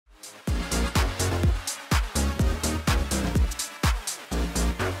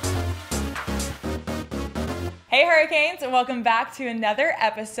Hey Hurricanes, and welcome back to another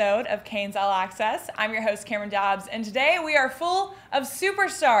episode of Canes All Access. I'm your host, Cameron Dobbs, and today we are full of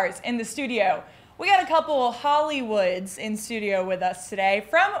superstars in the studio. We got a couple of Hollywoods in studio with us today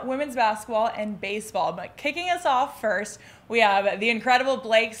from women's basketball and baseball. But kicking us off first, we have the incredible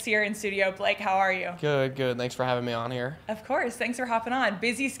Blake here in studio. Blake, how are you? Good, good. Thanks for having me on here. Of course. Thanks for hopping on.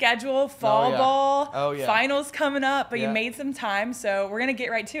 Busy schedule, fall ball, finals coming up, but you made some time, so we're going to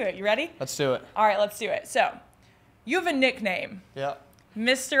get right to it. You ready? Let's do it. All right, let's do it. So, you have a nickname. Yeah.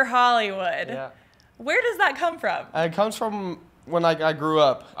 Mr. Hollywood. Yeah. Where does that come from? It comes from when I grew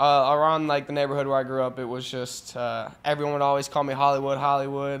up. Around the neighborhood where I grew up, it was just everyone would always call me Hollywood,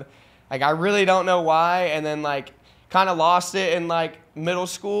 Hollywood. I really don't know why, and then kind of lost it in middle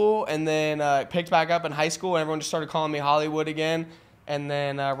school, and then picked back up in high school, and everyone just started calling me Hollywood again. And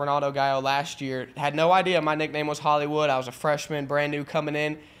then Ronaldo Gallo last year had no idea my nickname was Hollywood. I was a freshman, brand new coming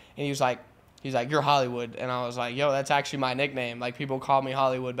in, and he was like, "You're Hollywood." And I was like, "Yo, that's actually my nickname." People call me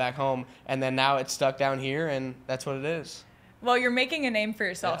Hollywood back home. And then now it's stuck down here, and that's what it is. Well, you're making a name for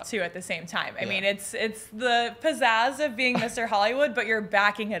yourself, too, at the same time. I mean, it's the pizzazz of being Mr. Hollywood, but you're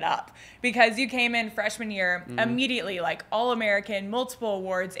backing it up. Because you came in freshman year immediately, All-American, multiple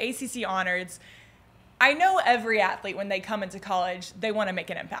awards, ACC honors. I know every athlete, when they come into college, they want to make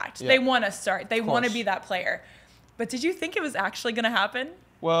an impact. They want to start. They want to be that player. But did you think it was actually going to happen?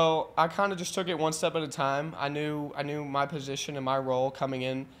 Well, I kind of just took it one step at a time. I knew my position and my role coming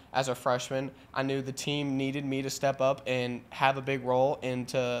in as a freshman. I knew the team needed me to step up and have a big role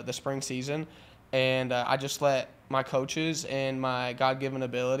into the spring season. And I just let my coaches and my God-given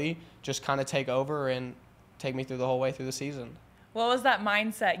ability just kind of take over and take me through the whole way through the season. What was that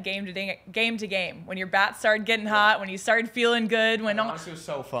mindset game to game when your bat started getting hot, when you started feeling good? Honestly, it was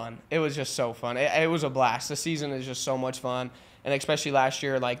so fun. It was just so fun. It was a blast. The season is just so much fun. And especially last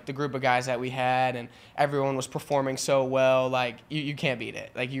year, the group of guys that we had and everyone was performing so well, you can't beat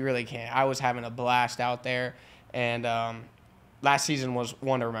it. You really can't. I was having a blast out there. And last season was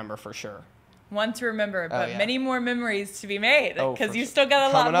one to remember for sure. One to remember, but many more memories to be made because you sure. still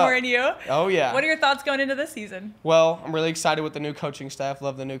got a lot more in you. Oh, yeah. What are your thoughts going into this season? Well, I'm really excited with the new coaching staff.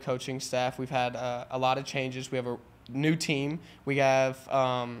 Love the new coaching staff. We've had a lot of changes. We have a new team. We have,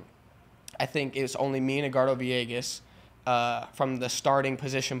 I think it's only me and Edgardo Villegas from the starting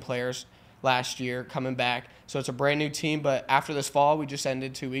position players last year coming back. So it's a brand new team, but after this fall, we just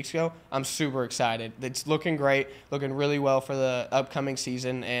ended 2 weeks ago, I'm super excited. It's looking great, looking really well for the upcoming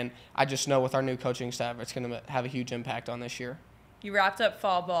season, and I just know with our new coaching staff, it's going to have a huge impact on this year. You wrapped up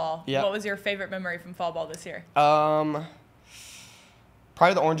fall ball. Yep. What was your favorite memory from fall ball this year? Probably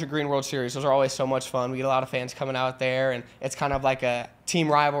the Orange and Green World Series. Those are always so much fun. We get a lot of fans coming out there, and it's kind of like a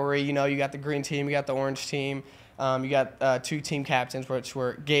team rivalry. You got the green team, you got the orange team. You got two team captains, which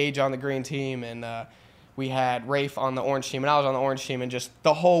were Gage on the green team, and we had Rafe on the orange team, and I was on the orange team. And just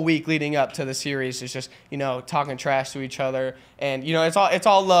the whole week leading up to the series is just talking trash to each other, and it's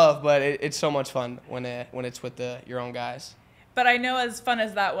all love, but it's so much fun when it's with your own guys. But I know as fun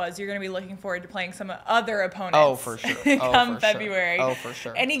as that was, you're going to be looking forward to playing some other opponents. Oh, for sure. Come February. Oh, for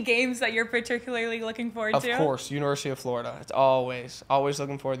sure. Any games that you're particularly looking forward to? Of course, University of Florida. It's always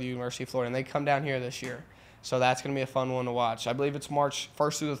looking forward to the University of Florida, and they come down here this year. So that's going to be a fun one to watch. I believe it's March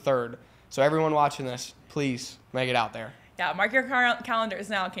 1st through the 3rd. So everyone watching this, please make it out there. Yeah, mark your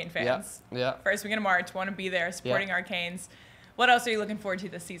calendars now, Cane fans. Yeah. First weekend of March, want to be there supporting our Canes. What else are you looking forward to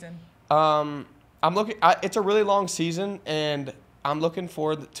this season? It's a really long season, and I'm looking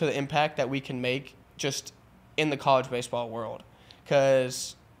forward to the impact that we can make just in the college baseball world.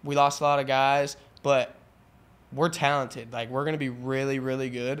 Because we lost a lot of guys, but we're talented. We're going to be really,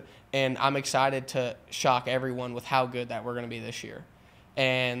 really good. And I'm excited to shock everyone with how good that we're going to be this year.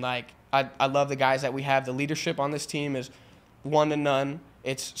 And, I love the guys that we have. The leadership on this team is one to none.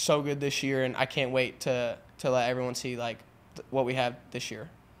 It's so good this year, and I can't wait to let everyone see, what we have this year.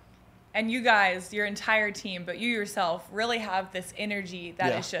 And you guys, your entire team, but you yourself, really have this energy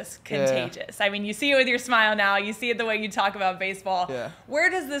that is just contagious. Yeah. I mean, you see it with your smile now. You see it the way you talk about baseball. Yeah. Where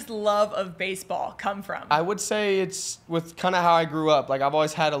does this love of baseball come from? I would say it's with kind of how I grew up. I've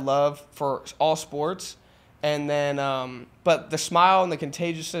always had a love for all sports. And then, but the smile and the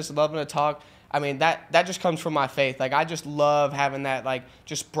contagiousness, loving to talk, I mean, that just comes from my faith. I just love having that,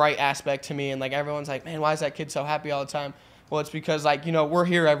 just bright aspect to me. And, everyone's like, man, why is that kid so happy all the time? Well, it's because, we're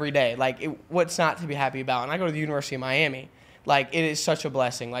here every day. What's not to be happy about? And I go to the University of Miami. It is such a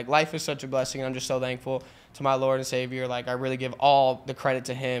blessing. Life is such a blessing, and I'm just so thankful to my Lord and Savior. I really give all the credit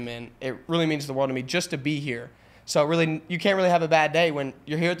to Him, and it really means the world to me just to be here. So, really, you can't really have a bad day when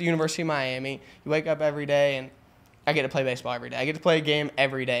you're here at the University of Miami. You wake up every day, and I get to play baseball every day. I get to play a game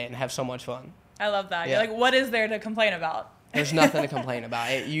every day and have so much fun. I love that. Yeah. You're like, what is there to complain about? There's nothing to complain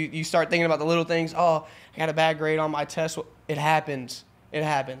about. You start thinking about the little things. Oh, I got a bad grade on my test. It happens. It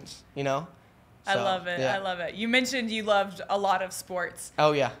happens, you know? I So, love it. yeah. I love it. You mentioned you loved a lot of sports.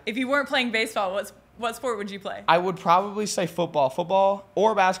 Oh, yeah. If you weren't playing baseball, what sport would you play? I would probably say football. Football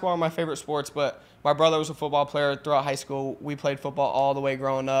or basketball are my favorite sports, but my brother was a football player throughout high school. We played football all the way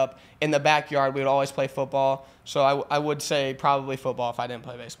growing up. In the backyard, we would always play football. So I would say probably football if I didn't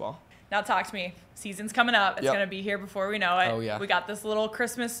play baseball. Now talk to me. Season's coming up. It's Yep. going to be here before we know it. Oh, yeah. We got this little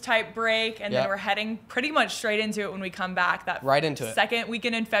Christmas type break, and then Yep. we're heading pretty much straight into it when we come back. That Right into it. second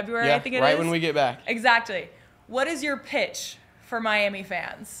weekend in February, Yeah, I think it is. right when we get back. Exactly. What is your pitch for Miami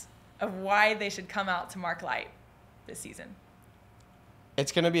fans of why they should come out to Mark Light this season?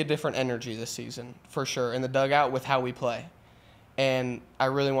 It's going to be a different energy this season, for sure, in the dugout with how we play. And I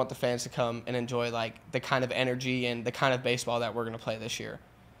really want the fans to come and enjoy like the kind of energy and the kind of baseball that we're going to play this year.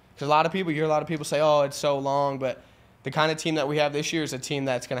 Because you hear a lot of people say, oh, it's so long, but the kind of team that we have this year is a team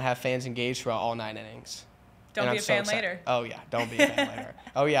that's going to have fans engaged throughout all 9 innings. Don't And be I'm a so fan excited. later. Oh, yeah, don't be a fan later.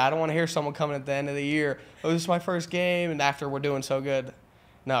 Oh, yeah, I don't want to hear someone coming at the end of the year, oh, this is my first game, and after we're doing so good.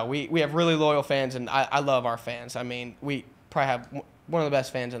 No, we have really loyal fans, and I love our fans. I mean, we probably have one of the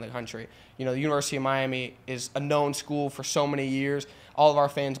best fans in the country. You know, the University of Miami is a known school for so many years. All of our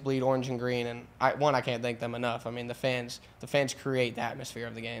fans bleed orange and green, and I can't thank them enough. I mean, the fans create the atmosphere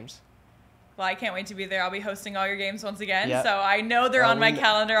of the games. Well, I can't wait to be there. I'll be hosting all your games once again. Yep. So I know they're on my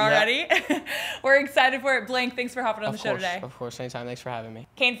calendar Yep. already. We're excited for it. Blank, thanks for hopping on the show today. Of course, anytime. Thanks for having me.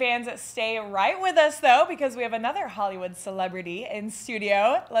 Cane fans, stay right with us, though, because we have another Hollywood celebrity in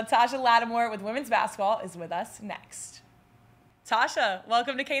studio. Latasha Lattimore with women's basketball is with us next. Tasha,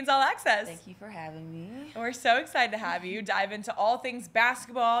 welcome to Canes All Access. Thank you for having me. We're so excited to have you dive into all things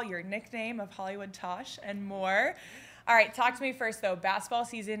basketball, your nickname of Hollywood Tosh, and more. All right, talk to me first, though. Basketball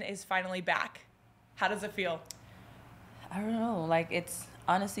season is finally back. How does it feel? I don't know. Like, it's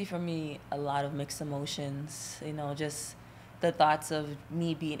honestly for me a lot of mixed emotions. You know, just the thoughts of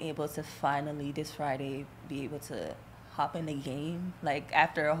me being able to finally this Friday be able to hop in the game. Like,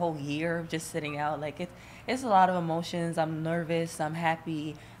 after a whole year of just sitting out, like, it's a lot of emotions. I'm nervous. I'm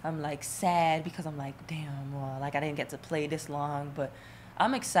happy. I'm, like, sad because I'm like, damn, well, like, I didn't get to play this long. But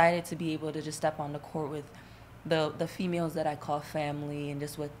I'm excited to be able to just step on the court with the females that I call family, and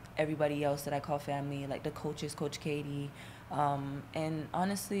just with everybody else that I call family, like the coaches, Coach Katie. And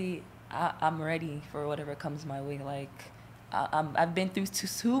honestly, I'm ready for whatever comes my way. Like, I've been through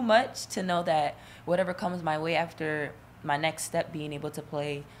too much to know that whatever comes my way after my next step, being able to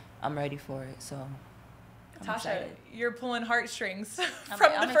play, I'm ready for it. So I'm Tasha, excited. you're pulling heartstrings I'm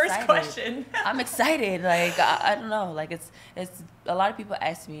from the first excited. question. I'm excited. Like, I don't know. Like, it's a lot of people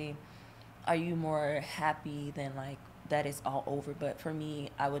ask me, are you more happy than like that it's all over? But for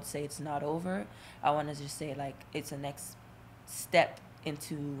me, I would say it's not over. I want to just say like it's a next step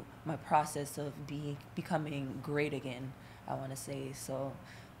into my process of becoming great again. I want to say so.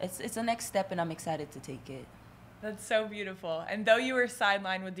 It's a next step, and I'm excited to take it. That's so beautiful. And though you were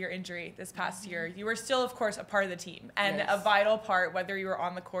sidelined with your injury this past year, you were still, of course, a part of the team and Yes. a vital part, whether you were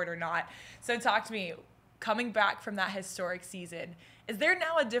on the court or not. So talk to me, coming back from that historic season, is there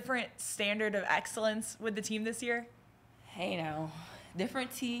now a different standard of excellence with the team this year? Hey now,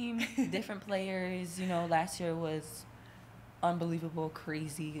 different team, different players. You know, last year was unbelievable,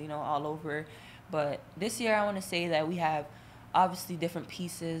 crazy, you know, all over. But this year I want to say that we have obviously different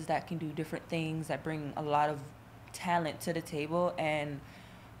pieces that can do different things, that bring a lot of talent to the table. And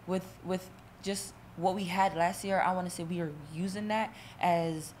with just what we had last year, I want to say we are using that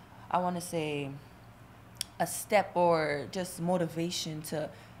as, I want to say, a step or just motivation to,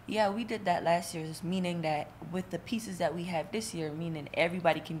 yeah, we did that last year, just meaning that with the pieces that we have this year, meaning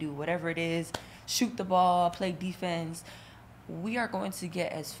everybody can do whatever it is, shoot the ball, play defense, we are going to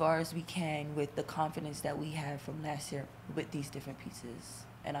get as far as we can with the confidence that we have from last year with these different pieces.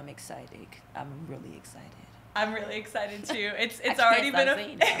 And I'm excited. I'm really excited. I'm really excited too. It's can't already been stop a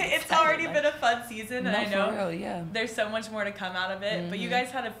saying it. I'm it's excited, already like- been a fun season, and No, I know for real, yeah. there's so much more to come out of it. But you guys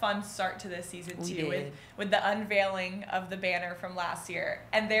had a fun start to this season We too, did. with the unveiling of the banner from last year.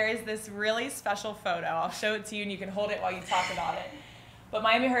 And there is this really special photo. I'll show it to you, and you can hold it while you talk about it. But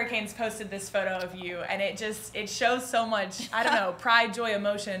Miami Hurricanes posted this photo of you, and it shows so much, I don't know, pride, joy,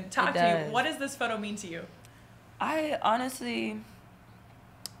 emotion. Talk to does. you. What does this photo mean to you? I honestly,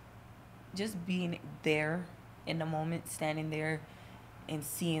 just being there in the moment, standing there and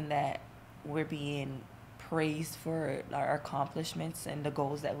seeing that we're being praised for our accomplishments and the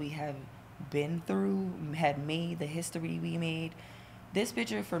goals that we have been through, had made, the history we made. This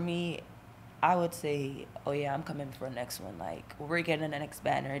picture for me, I would say, oh yeah, I'm coming for the next one. Like, we're getting the next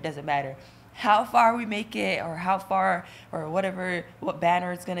banner. It doesn't matter how far we make it or how far or whatever, what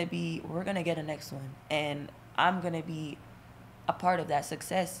banner it's going to be, we're going to get a next one. And I'm going to be a part of that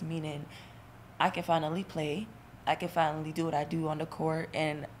success, meaning I can finally play. I can finally do what I do on the court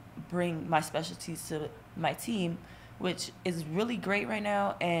and bring my specialties to my team, which is really great right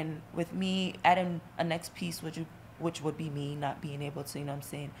now. And with me adding a next piece, which would be me not being able to, you know what I'm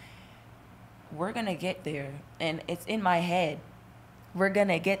saying? We're going to get there. And it's in my head. We're going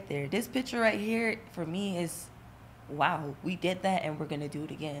to get there. This picture right here, for me, is, wow, we did that and we're going to do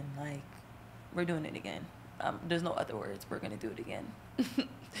it again. Like, we're doing it again. There's no other words. We're going to do it again.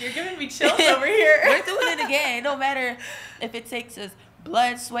 You're giving me chills over here. We're doing it again. No matter if it takes us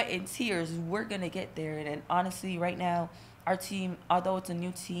blood, sweat, and tears, we're going to get there. And honestly, right now, our team, although it's a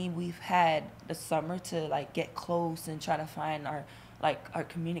new team, we've had the summer to, like, get close and try to find our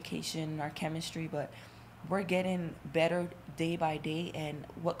communication, our chemistry, but we're getting better day by day. And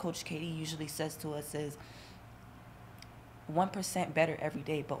what Coach Katie usually says to us is 1% better every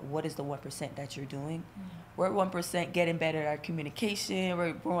day, but what is the 1% that you're doing? Mm-hmm. We're 1% getting better at our communication.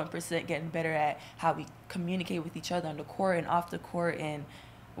 We're 1% getting better at how we communicate with each other on the court and off the court, and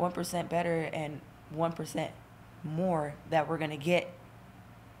 1% better and 1% more that we're going to get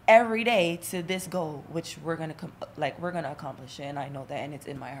every day to this goal, which we're going to accomplish it. And I know that, and it's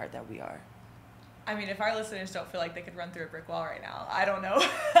in my heart that we are. I mean, if our listeners don't feel like they could run through a brick wall right now, I don't know.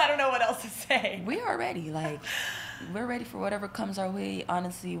 I don't know what else to say. We are ready. Like, we're ready for whatever comes our way.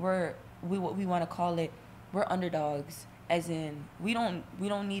 Honestly, what we want to call it, we're underdogs. As in, we don't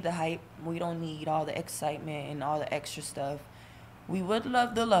need the hype. We don't need all the excitement and all the extra stuff. We would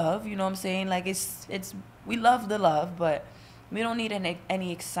love the love, you know what I'm saying? Like, it's we love the love, but we don't need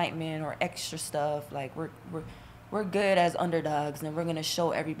any excitement or extra stuff. Like, we're good as underdogs, and we're gonna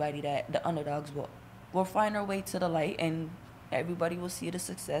show everybody that the underdogs will find our way to the light, and everybody will see the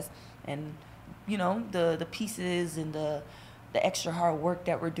success, and you know, the pieces and the extra hard work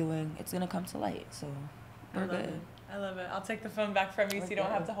that we're doing, it's gonna come to light. So we're good. I love it. I'll take the phone back from you so you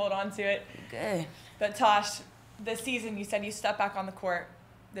don't have to hold on to it. Good. But Tosh, this season you said you step back on the court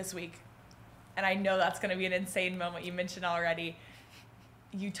this week, and I know that's gonna be an insane moment. You mentioned already.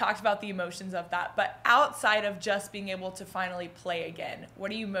 You talked about the emotions of that, but outside of just being able to finally play again, what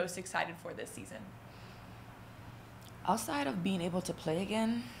are you most excited for this season? Outside of being able to play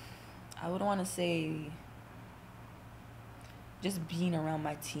again, I would want to say just being around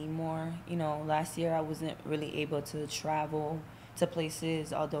my team more. You know, last year I wasn't really able to travel to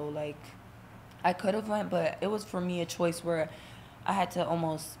places, although, like, I could have went, but it was for me a choice where I had to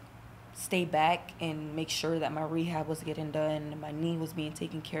almost stay back and make sure that my rehab was getting done, my knee was being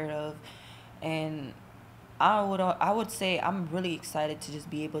taken care of. And I would say I'm really excited to just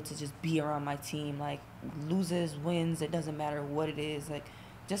be able to just be around my team. Like, loses, wins, it doesn't matter what it is. Like,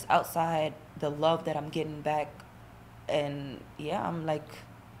 just outside the love that I'm getting back. And yeah, I'm like,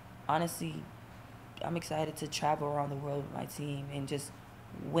 honestly, I'm excited to travel around the world with my team and just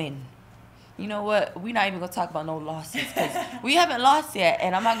win. You know what? We're not even going to talk about no losses because we haven't lost yet,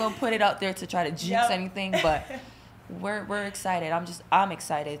 and I'm not going to put it out there to try to jinx anything, but we're excited. I'm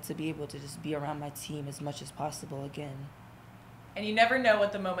excited to be able to just be around my team as much as possible again. And you never know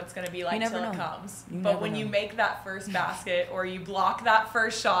what the moment's going to be like till it comes. But when you make that first basket or you block that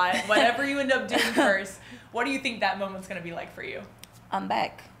first shot, whatever you end up doing first, what do you think that moment's going to be like for you? I'm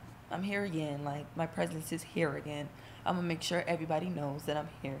back. I'm here again. Like, my presence is here again. I'm going to make sure everybody knows that I'm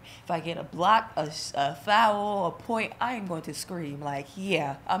here. If I get a block, a foul, a point, I am going to scream like,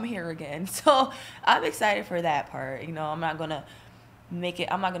 yeah, I'm here again. So I'm excited for that part. You know, I'm not going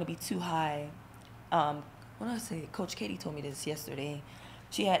to be too high. What did I say? Coach Katie told me this yesterday.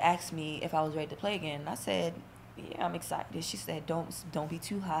 She had asked me if I was ready to play again. I said, yeah, I'm excited. She said, don't be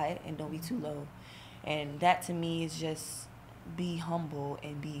too high and don't be too low. And that to me is just be humble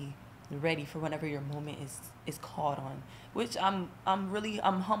and be ready for whenever your moment is called on, which I'm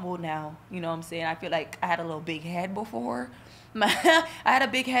humble now. You know what I'm saying? I feel like I had a little big head before. I had a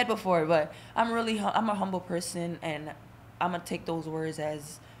big head before, but I'm a humble person, and I'm gonna take those words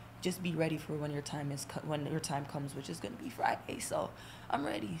as just be ready for when your time comes, which is gonna be Friday. So I'm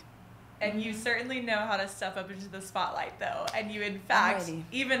ready. And you certainly know how to step up into the spotlight, though. And you, in fact,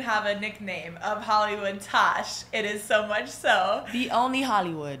 even have a nickname of Hollywood Tosh. It is so much so. The only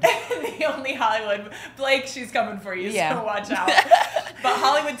Hollywood. The only Hollywood. Blake, she's coming for you, so watch out. But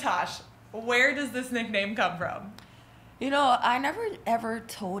Hollywood Tosh, where does this nickname come from? You know, I never ever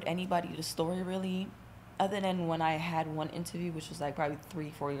told anybody the story, really, other than when I had one interview, which was like probably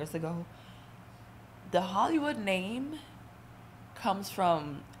 3-4 years ago. The Hollywood name comes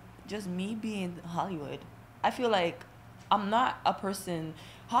from just me being Hollywood. I feel like I'm not a person.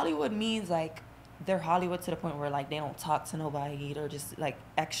 Hollywood means like they're Hollywood to the point where like they don't talk to nobody or just like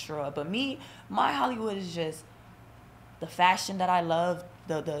extra. But me, my Hollywood is just the fashion that I love,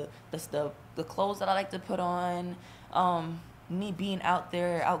 the clothes that I like to put on, me being out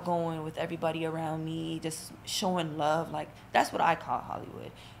there, outgoing with everybody around me, just showing love. Like that's what I call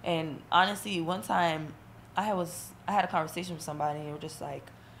Hollywood. And honestly, one time I had a conversation with somebody and they were just like,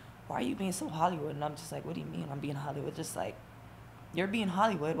 "Why are you being so Hollywood?" And I'm just like, "What do you mean I'm being Hollywood?" Just like, "You're being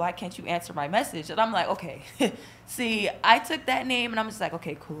Hollywood. Why can't you answer my message?" And I'm like, okay. See, I took that name and I'm just like,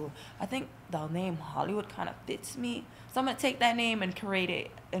 okay, cool. I think the name Hollywood kind of fits me. So I'm going to take that name and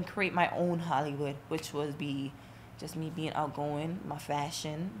create my own Hollywood, which would be just me being outgoing, my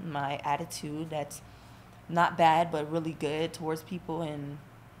fashion, my attitude that's not bad but really good towards people. And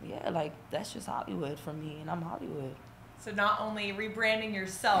yeah, like that's just Hollywood for me, and I'm Hollywood. So not only rebranding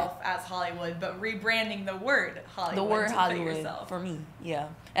yourself as Hollywood, but rebranding the word Hollywood. The word Hollywood for me, yeah.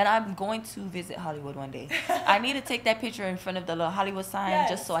 And I'm going to visit Hollywood one day. I need to take that picture in front of the little Hollywood sign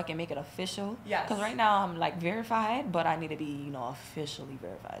just so I can make it official. Yes. Because right now I'm like verified, but I need to be, officially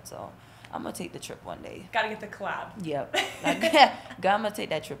verified. So I'm gonna take the trip one day. Gotta get the collab. Yep. I'm gonna take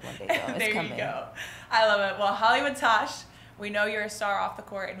that trip one day, though. It's there coming. You go. I love it. Well, Hollywood Tosh, we know you're a star off the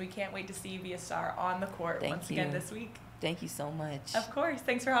court, and we can't wait to see you be a star on the court once again this week. Thank you so much. Of course.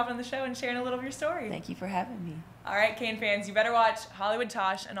 Thanks for hopping on the show and sharing a little of your story. Thank you for having me. All right, Cane fans, you better watch Hollywood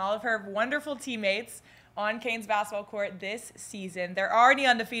Tosh and all of her wonderful teammates on Cane's basketball court this season. They're already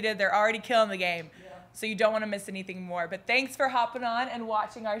undefeated. They're already killing the game. Yeah. So you don't want to miss anything more. But thanks for hopping on and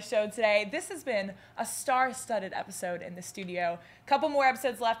watching our show today. This has been a star-studded episode in the studio. A couple more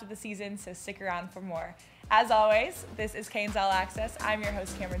episodes left of the season, so stick around for more. As always, this is Canes All Access. I'm your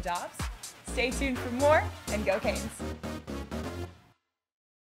host, Cameron Dobbs. Stay tuned for more, and go Canes.